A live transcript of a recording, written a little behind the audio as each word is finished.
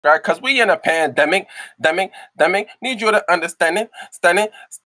right? Because we in a pandemic, need you to understand it,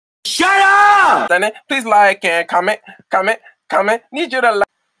 Shut up! Please like and comment. Need you to like.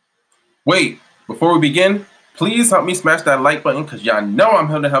 Wait, before we begin, please help me smash that like button because y'all know I'm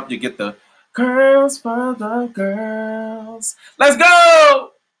here to help you get the girls for the girls. Let's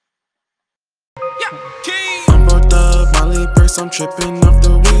go! Yeah, Keem. I'm both up, Molly purse, I'm tripping off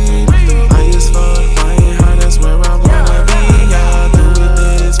the weed. I just fuck, flying high, that's where I wanna be. Y'all do with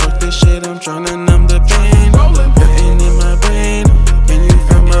this, fuck this shit, I'm tryna numb the pain. Hurting in my brain, can you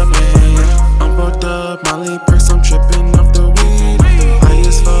feel my pain? I'm both up, Molly purse, I'm tripping off the weed. I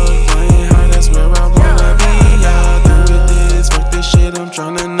just fuck, flying high, that's where I wanna be. Y'all do with this, fuck this shit, I'm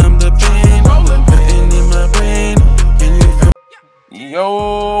tryna numb the pain. Hurting in my brain, can you feel?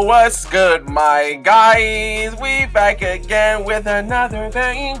 Yo, what's good, my guys? We back again with another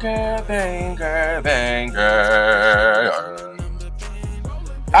banger.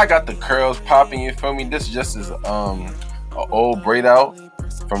 I got the curls popping, you feel me? This just is an old braid out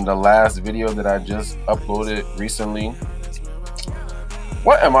from the last video that I just uploaded recently.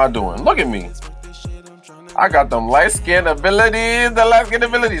 What am I doing? Look at me. I got them light skin abilities,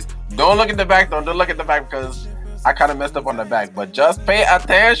 Don't look at the back though, don't look at the back because I kind of messed up on the back, but just pay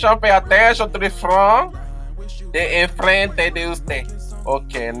attention to the front, the enfrente de usted.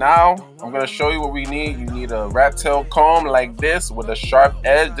 Okay, now I'm gonna show you what we need. You need a rat tail comb like this with a sharp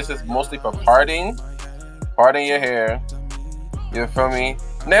edge. This is mostly for parting your hair. You feel me?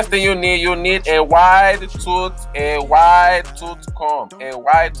 Next thing you need a wide tooth comb. A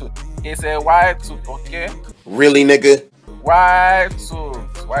wide tooth. It's a wide tooth, okay? Really, nigga? Wide tooth.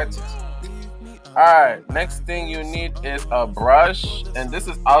 Alright, next thing you need is a brush, and this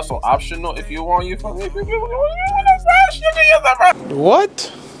is also optional if you want. You feel me? If you want a brush, you can use a brush.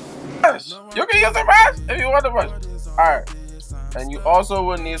 What? You can use a brush if you want a brush. Alright, and you also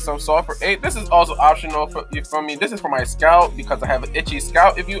will need some sulfur 8. This is also optional for you. From me, this is for my scalp because I have an itchy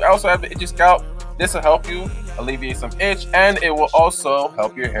scalp. If you also have an itchy scalp, this will help you alleviate some itch, and it will also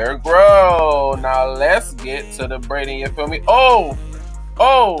help your hair grow. Now let's get to the braiding. You feel me?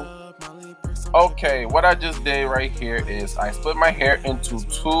 Okay, what I just did right here is I split my hair into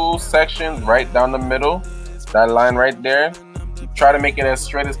 2 sections right down the middle. That line right there. Try to make it as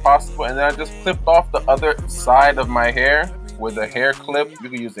straight as possible, and then I just clipped off the other side of my hair with a hair clip. You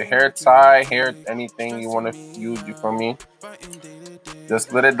can use a hair tie, anything you want to use, you feel me? Just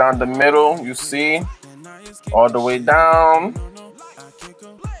split it down the middle, you see? All the way down.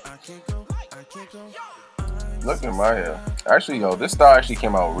 Look at my hair. Actually, yo, this style actually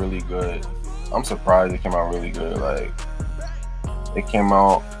came out really good. I'm surprised it came out really good. Like, it came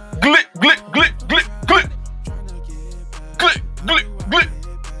out glick.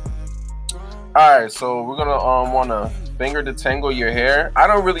 Alright, so we're gonna wanna finger detangle your hair. I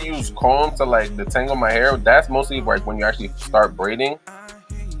don't really use comb to like detangle my hair. That's mostly like when you actually start braiding.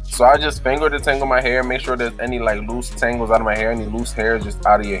 So I just finger detangle my hair, make sure there's any like loose tangles out of my hair, any loose hair just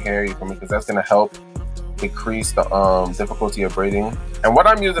out of your hair, you feel me? Because that's gonna help decrease the difficulty of braiding. And what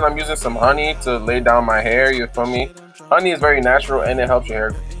I'm using some honey to lay down my hair, you feel me? Honey is very natural and it helps your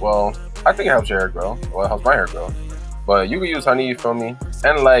hair, well, I think it helps your hair grow. Well, it helps my hair grow. But you can use honey, you feel me?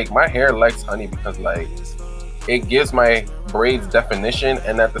 And like, my hair likes honey because like, it gives my braids definition,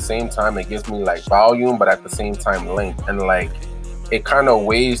 and at the same time, it gives me like volume, but at the same time length. And like, it kind of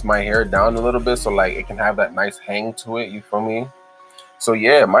weighs my hair down a little bit, so like, it can have that nice hang to it, you feel me? So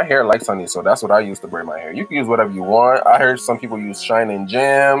yeah, my hair likes honey, so that's what I use to braid my hair. You can use whatever you want. I heard some people use Shine and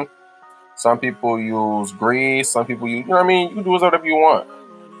Jam. Some people use grease. Some people use, you know what I mean? You can do whatever you want.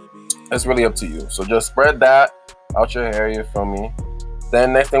 It's really up to you. So just spread that out your hair, you feel me?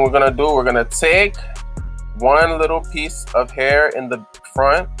 Then next thing we're gonna do, we're gonna take one little piece of hair in the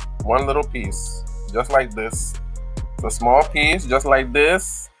front. One little piece, just like this. It's a small piece, just like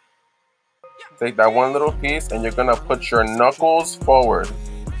this. Take that one little piece and you're gonna put your knuckles forward.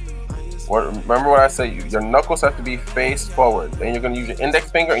 Remember what I said, your knuckles have to be face forward. Then you're gonna use your index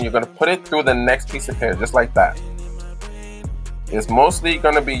finger and you're gonna put it through the next piece of hair, just like that. It's mostly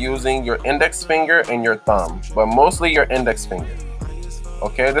gonna be using your index finger and your thumb, but mostly your index finger.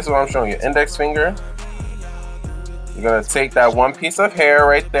 Okay, this is what I'm showing you, index finger. You're gonna take that one piece of hair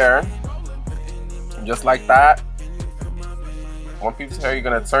right there, just like that. One piece of hair, you're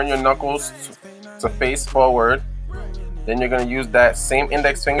gonna turn your knuckles to face forward. Then you're gonna use that same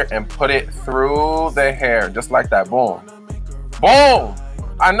index finger and put it through the hair, just like that. Boom. Boom!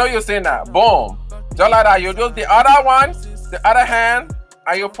 I know you're saying that. Boom. Just like that. You do the other one, the other hand,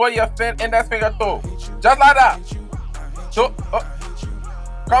 and you put your index finger through. Just like that.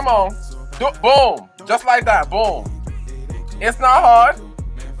 Come on. Boom. Just like that. Boom. It's not hard.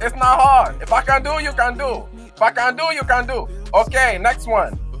 It's not hard. If I can do, you can do. If I can do, you can do. Okay, next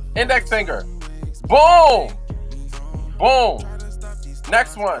one. Index finger. Boom. Boom.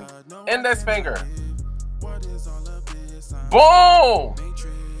 Next one. Index finger. Boom.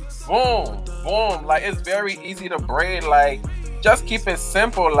 Boom. Boom. Like, it's very easy to braid. Like, just keep it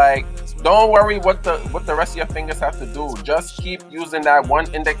simple. Like, don't worry what the rest of your fingers have to do. Just keep using that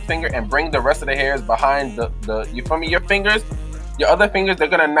one index finger and bring the rest of the hairs behind the you feel me? Your fingers, your other fingers, they're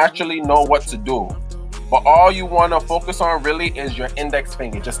gonna naturally know what to do. But all you want to focus on really is your index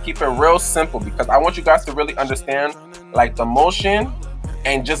finger. Just keep it real simple, because I want you guys to really understand like the motion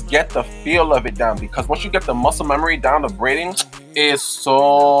and just get the feel of it down. Because once you get the muscle memory down, the braiding is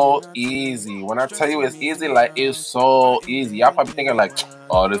so easy. When I tell you it's easy, like, it's so easy. Y'all probably thinking like,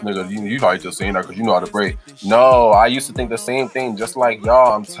 oh, this nigga, you probably just saying that because you know how to braid. No, I used to think the same thing, just like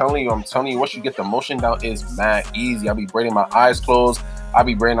y'all. I'm telling you, once you get the motion down, it's mad easy. I'll be braiding my eyes closed. I'll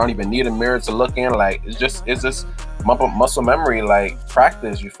be braiding, I don't even need a mirror to look in. Like, it's just muscle memory, like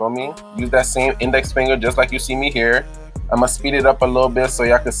practice, you feel me? Use that same index finger just like you see me here. I'm gonna speed it up a little bit so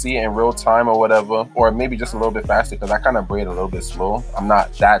y'all can see it in real time or whatever, or maybe just a little bit faster, because I kind of braid a little bit slow. I'm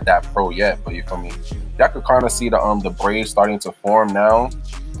not that pro yet, but you feel me? Y'all can kind of see the braid starting to form now.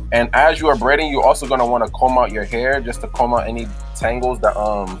 And as you are braiding, you're also gonna want to comb out your hair, just to comb out any tangles that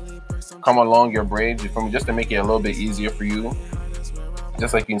come along your braids, you feel me? Just to make it a little bit easier for you.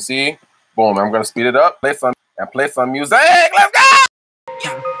 Just like you can see, boom. I'm gonna speed it up, play some music. Let's go!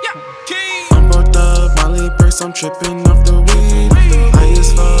 I'm both up, Molly Burst, I'm tripping off the weed. High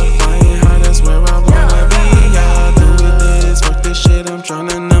as fuck, flying high, that's where I wanna be. Yeah, doing this, fuck this shit, I'm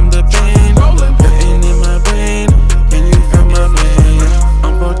tryna numb the pain. Putting in my brain, can you feel my pain?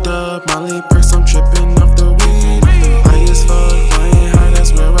 I'm both up, Molly Burst, I'm tripping off the weed. High as fuck, flying high,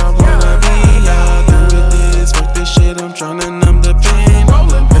 that's where I wanna be. Yeah, doing this, fuck this shit, I'm tryna numb the pain.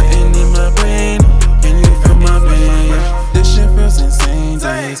 Putting in my brain, can you feel my pain? This shit feels insane,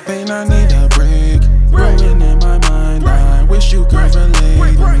 days pain, I need a break. Rolling in my mind, I wish you could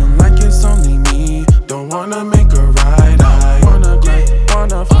relate. Like it's only me, don't wanna make a ride. I wanna cry,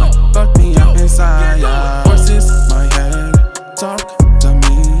 wanna fight, fuck me up inside. Yeah. Voices in my head, talk to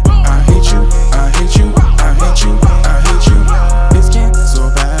me. I hate you, I hate you, I hate you, I hate you. It's getting so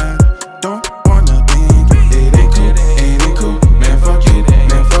bad, don't wanna think. It ain't cool, it ain't cool. Man, fuck you,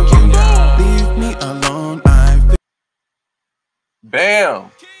 man, fuck you. Leave me alone,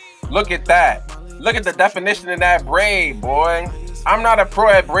 Bam! Look at that. Look at the definition of that braid, boy. I'm not a pro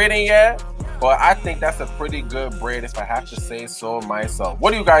at braiding yet, but I think that's a pretty good braid, if I have to say so myself.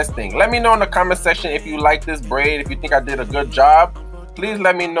 What do you guys think? Let me know in the comment section if you like this braid, if you think I did a good job. Please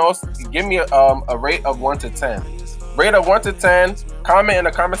let me know. Give me a rate of 1 to 10. Rate of 1 to 10. Comment in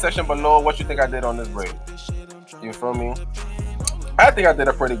the comment section below what you think I did on this braid. You feel me? I think I did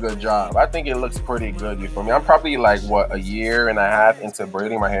a pretty good job. I think it looks pretty good, you feel me? I'm probably like, what, a year and a half into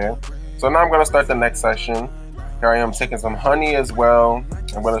braiding my hair. So now I'm gonna start the next session. Here I am taking some honey as well.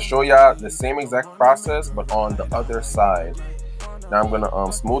 I'm gonna show y'all the same exact process, but on the other side. Now I'm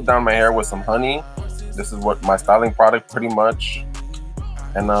gonna smooth down my hair with some honey. This is what my styling product pretty much.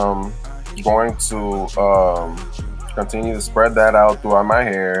 And I'm going to continue to spread that out throughout my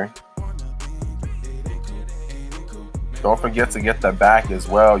hair. Don't forget to get the back as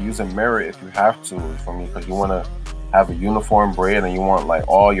well. Use a mirror if you have to, for me, because you want to have a uniform braid and you want like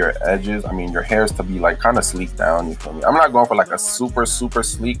all your edges, I mean your hairs, to be like kind of sleek down, you feel me? I'm not going for like a super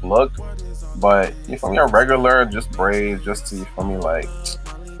sleek look, but you feel me, a regular just braids, just to, you feel me, like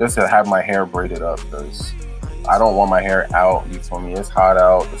just to have my hair braided up, because I don't want my hair out, you feel me? It's hot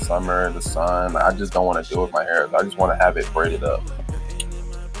out, the summer, the sun. I just don't want to deal with my hair. I just want to have it braided up.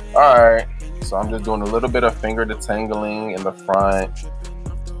 Alright, so I'm just doing a little bit of finger detangling in the front,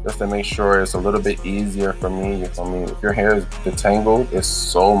 just to make sure it's a little bit easier for me, you feel me? If your hair is detangled, it's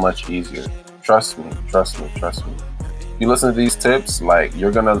so much easier. Trust me, trust me, trust me. If you listen to these tips, like,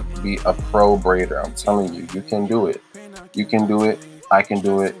 you're gonna be a pro braider. I'm telling you, you can do it. You can do it, I can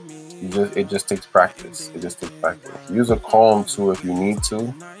do it. It just takes practice. It just takes practice. Use a comb too if you need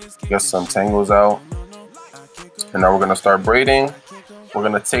to. Get some tangles out. And now we're gonna start braiding. We're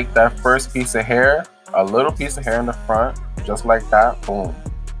gonna take that first piece of hair, a little piece of hair in the front, just like that, boom.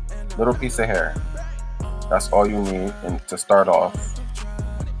 Little piece of hair. That's all you need to start off.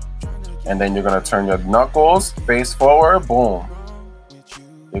 And then you're gonna turn your knuckles face forward, boom.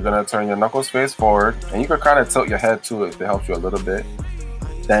 You're gonna turn your knuckles face forward, and you can kind of tilt your head too if it helps you a little bit.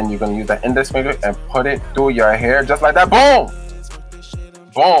 Then you're gonna use that index finger and put it through your hair just like that, boom!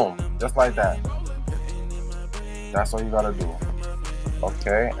 Boom, just like that. That's all you gotta do.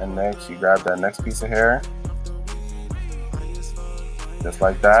 Okay, and next you grab that next piece of hair. just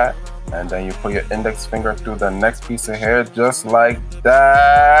like that. And then you put your index finger through the next piece of hair, just like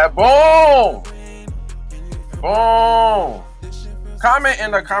that. Boom! Boom! Comment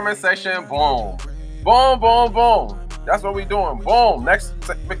in the comment section, boom. Boom, boom, boom. That's what we doing. Boom. Next,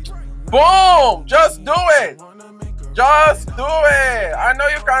 boom! Just do it. Just do it. I know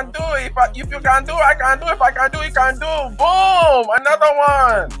you can do it. If you can do it, I can do it. If I can do it, you can do. Boom! Another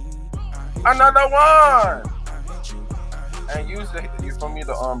one. Another one. And use the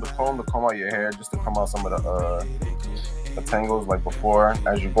comb to comb out your hair, just to come out some of the tangles like before.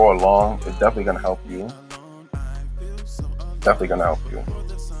 As you go along, it's definitely gonna help you. Definitely gonna help you.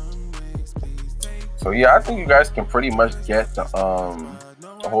 So yeah, I think you guys can pretty much get the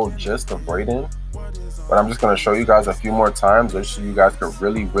whole gist of braiding. But I'm just gonna show you guys a few more times just so you guys can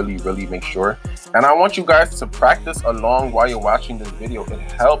really make sure. And I want you guys to practice along while you're watching this video. It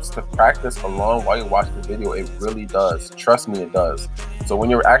helps to practice along while you watch the video. It really does. Trust me, it does. So when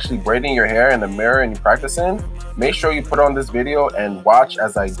you're actually braiding your hair in the mirror and you're practicing, make sure you put on this video and watch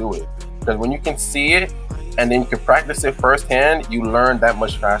as I do it. Because when you can see it and then you can practice it firsthand, you learn that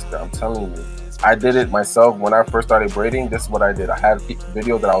much faster. I'm telling you. I did it myself when I first started braiding. This is what I did. I had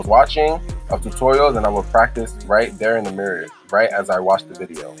videos that I was watching of tutorials, and I would practice right there in the mirror, right as I watched the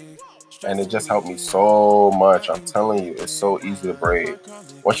video. And it just helped me so much. I'm telling you, it's so easy to braid.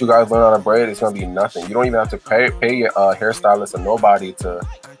 Once you guys learn how to braid, it's gonna be nothing. You don't even have to pay your hairstylist or nobody to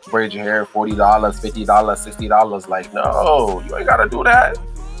braid your hair. $40, $50, $60. Like, no, you ain't gotta do that.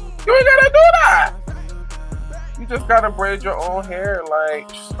 You ain't gotta do that. You just gotta braid your own hair. Like,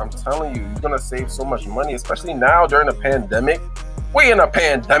 I'm telling you, you're gonna save so much money, especially now during the pandemic. We in a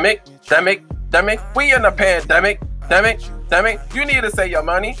pandemic, we in a pandemic, you need to save your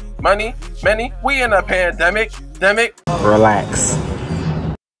money, we in a pandemic, Relax.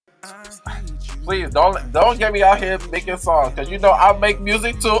 Please don't get me out here making songs, because you know I'll make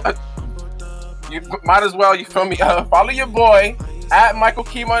music too. You might as well, you feel me, follow your boy at Micheal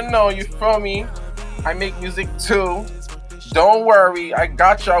Keem, you feel me. I make music too. Don't worry, I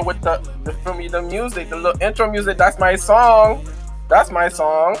got y'all with the music, the little intro music. That's my song. That's my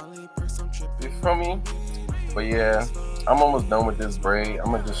song. You feel me? But yeah, I'm almost done with this braid.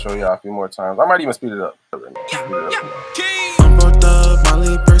 I'm gonna just show y'all a few more times. I might even speed it up. I'm bored up,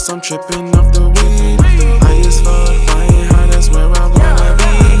 Molly purse, I'm tripping off the weed. I just fuck, flying high, that's where I wanna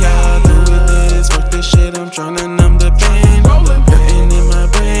be. I do with this, fuck this shit, I'm tryna numb the pain. Getting in my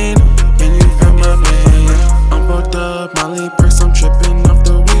brain. Can you feel my pain? I'm bored up, Molly purse, I'm tripping off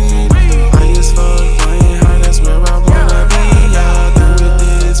the weed. I just fuck, flying high, that's where I wanna be. I do with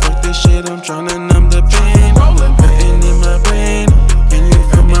this, fuck this shit, I'm tryna numb the pain. Getting in my brain, can you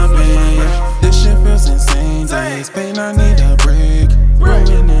feel my pain? This shit feels insane, days pain, I need a break.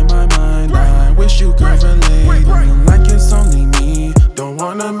 Rolling in my mind, I wish you could relate. Feeling like it's only me, don't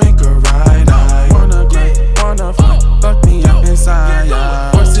wanna make a ride. I wanna cry, wanna fight, fuck me up inside.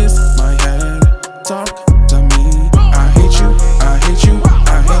 Voices in my head, talk to me. I hate you, I hate you,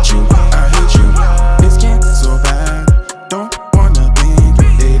 I hate you, I hate you. It's getting so bad, don't wanna think.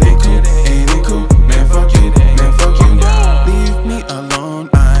 It ain't cool, man fuck you, man fuck you. Leave me alone,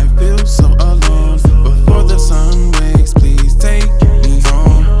 I feel so alone. Before the sun wakes, please take me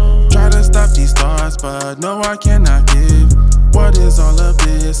home. Try to stop these thoughts, but no, I cannot give. What is all of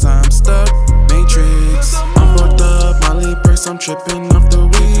this? I'm stuck, matrix. I'm bored up, Molly purse, I'm tripping off the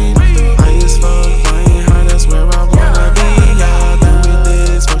weed. I just fuck, flying high, that's where I wanna be. I do with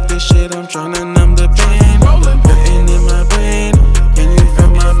this, fuck this shit, I'm tryna numb the pain. Getting in my brain, can you feel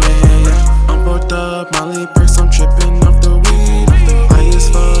my pain? I'm bored up, Molly purse, I'm tripping off the weed. I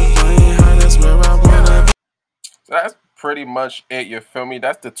just fuck, flying high, that's where I wanna be. So that's pretty much it, you feel me?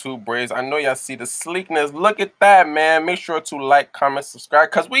 That's the 2 braids. I know y'all see the sleekness. Look at that, man. Make sure to like, comment, subscribe,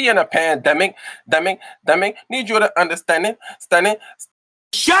 because we in a pandemic. Need you to understand it.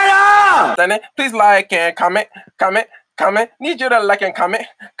 Shut up! Please like and comment. Need you to like and comment.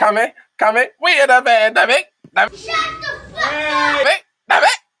 We in a pandemic. Shut the fuck up!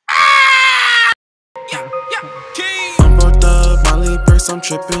 I'm bored up, Molly purse, I'm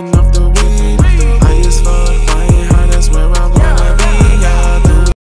tripping off the